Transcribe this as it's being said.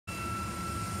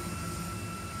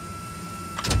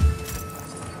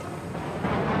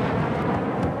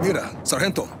Mira,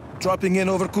 Sargento, dropping in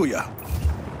over Kuya.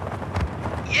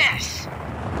 Yes.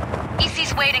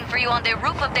 Easy's waiting for you on the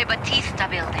roof of the Batista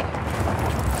building.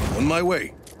 On my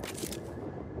way.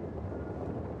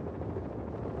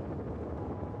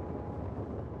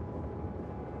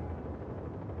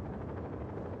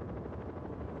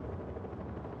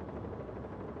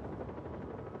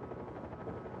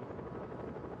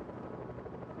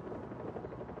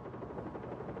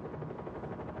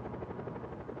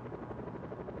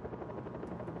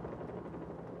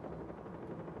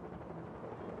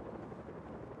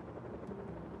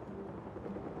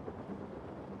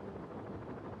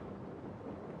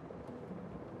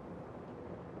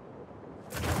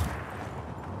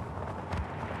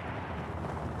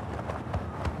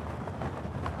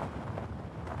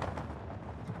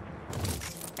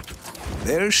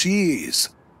 There she is.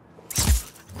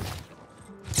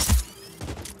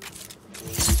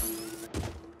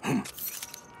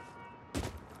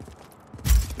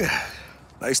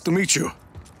 Nice to meet you.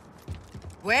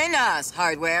 Buenas,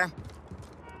 Hardware.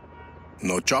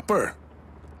 No chopper?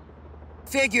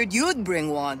 Figured you'd bring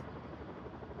one.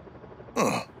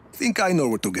 Oh, think I know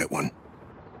where to get one.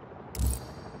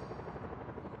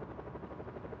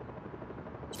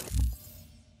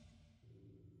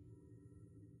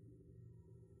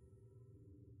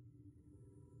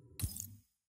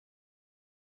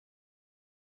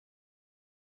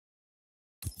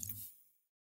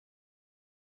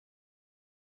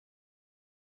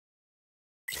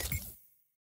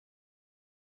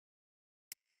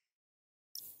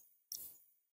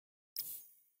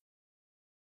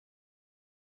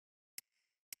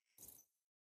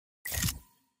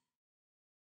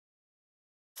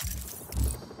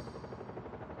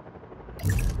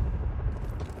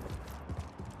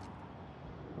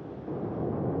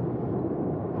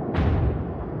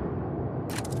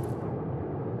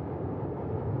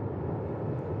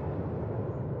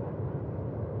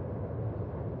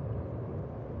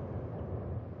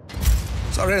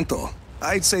 Sargento,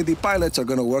 I'd say the pilots are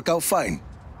gonna work out fine.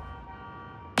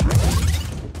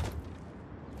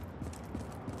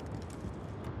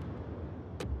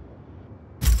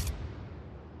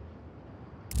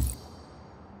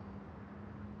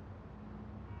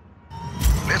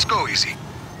 Let's go, Easy.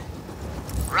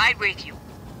 Right with you.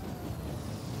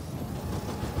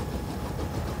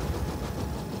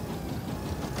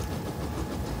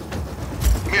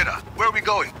 Mira, where are we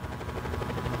going?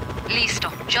 Listo.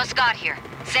 Just got here.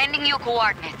 Sending you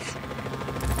coordinates.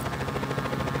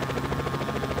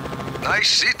 Nice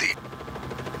city.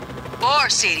 War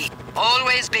City.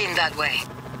 Always been that way.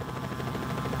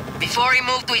 Before he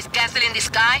moved to his castle in the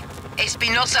sky,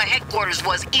 Espinosa headquarters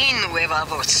was in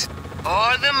Huevavos.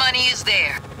 All the money is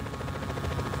there.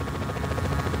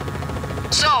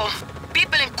 So,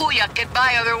 people in Cuya get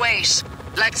by other ways,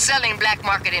 like selling black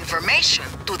market information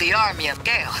to the Army of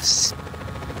Chaos.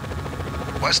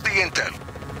 What's the intel?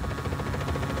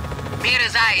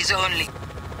 Mira's eyes only.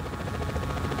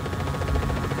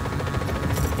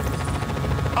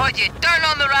 Oye, turn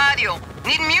on the radio.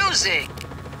 Need music.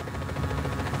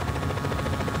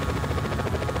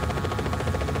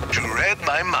 You read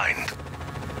my mind.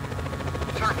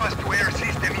 Surface-to-air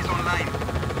system is online.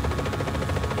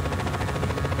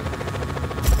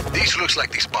 This looks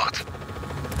like the spot.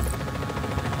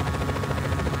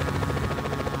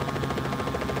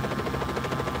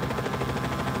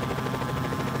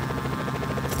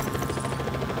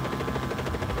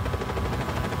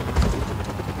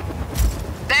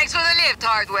 Thanks for the lift,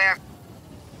 Hardware.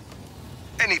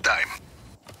 Anytime.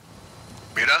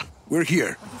 Mira, we're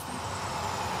here.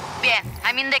 Bien,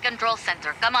 I'm in the control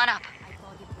center. Come on up. I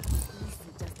thought it was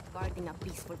easy just guarding a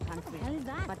peaceful country.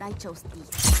 But I chose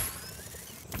peace.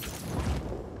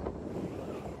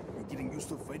 You getting used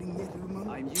to fighting yet, Herman?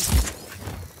 I'm used to it.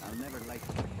 I'll never like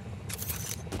it.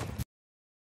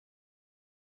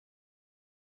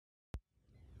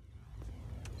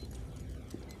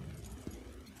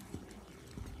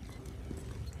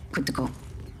 Good to go.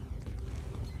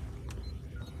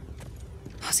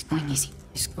 How's it going, Easy?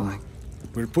 It's going.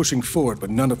 We're pushing forward, but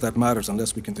none of that matters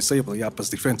unless we can disable Illapa's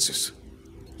defenses.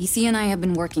 Easy and I have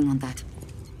been working on that.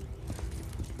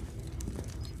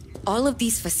 All of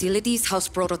these facilities house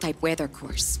prototype weather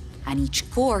cores, and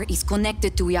each core is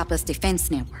connected to Illapa's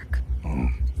defense network.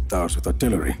 Towers with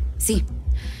artillery. See,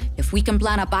 if we can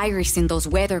plant a virus in those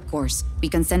weather cores, we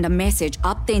can send a message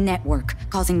up the network,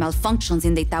 causing malfunctions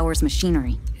in the tower's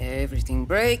machinery. Everything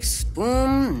breaks,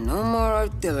 boom, no more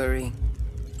artillery.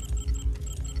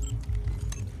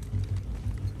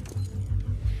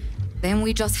 Then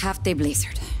we just have the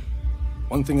blizzard.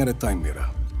 One thing at a time, Mira.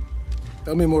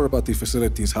 Tell me more about the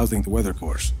facilities housing the weather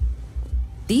cores.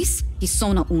 This is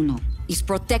Zona Uno. It's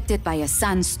protected by a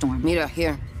sandstorm. Mira,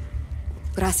 here.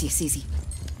 Gracias, Izzy.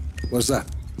 What's that?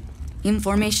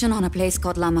 Information on a place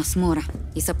called La Masmorra.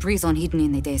 It's a prison hidden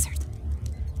in the desert.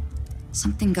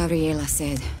 Something Gabriela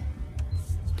said.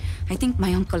 I think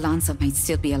my Uncle Lanza might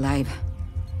still be alive.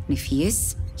 And if he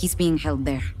is, he's being held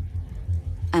there.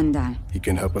 And, He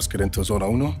can help us get into Zona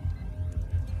Uno?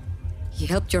 he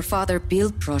helped your father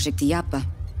build Project Illapa.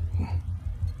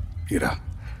 Mira,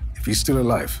 if he's still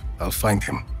alive, I'll find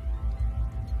him.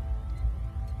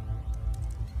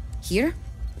 Here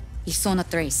is Zona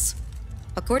Tres.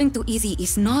 According to Izzy,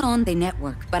 it's not on the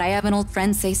network, but I have an old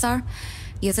friend, Cesar.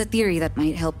 He has a theory that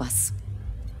might help us.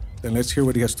 Then let's hear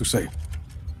what he has to say.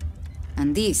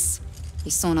 And this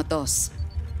is Zona Dos.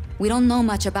 We don't know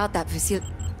much about that facility.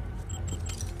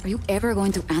 Are you ever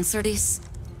going to answer this?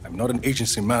 I'm not an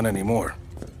agency man anymore.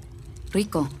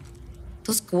 Rico,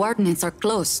 those coordinates are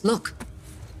close. Look.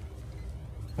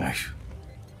 Ay,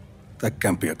 that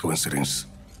can't be a coincidence.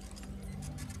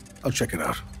 I'll check it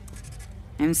out.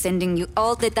 I'm sending you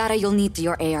all the data you'll need to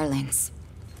your AR lens.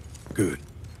 Good.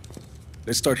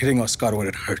 Let's start hitting Oscar where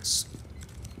it hurts.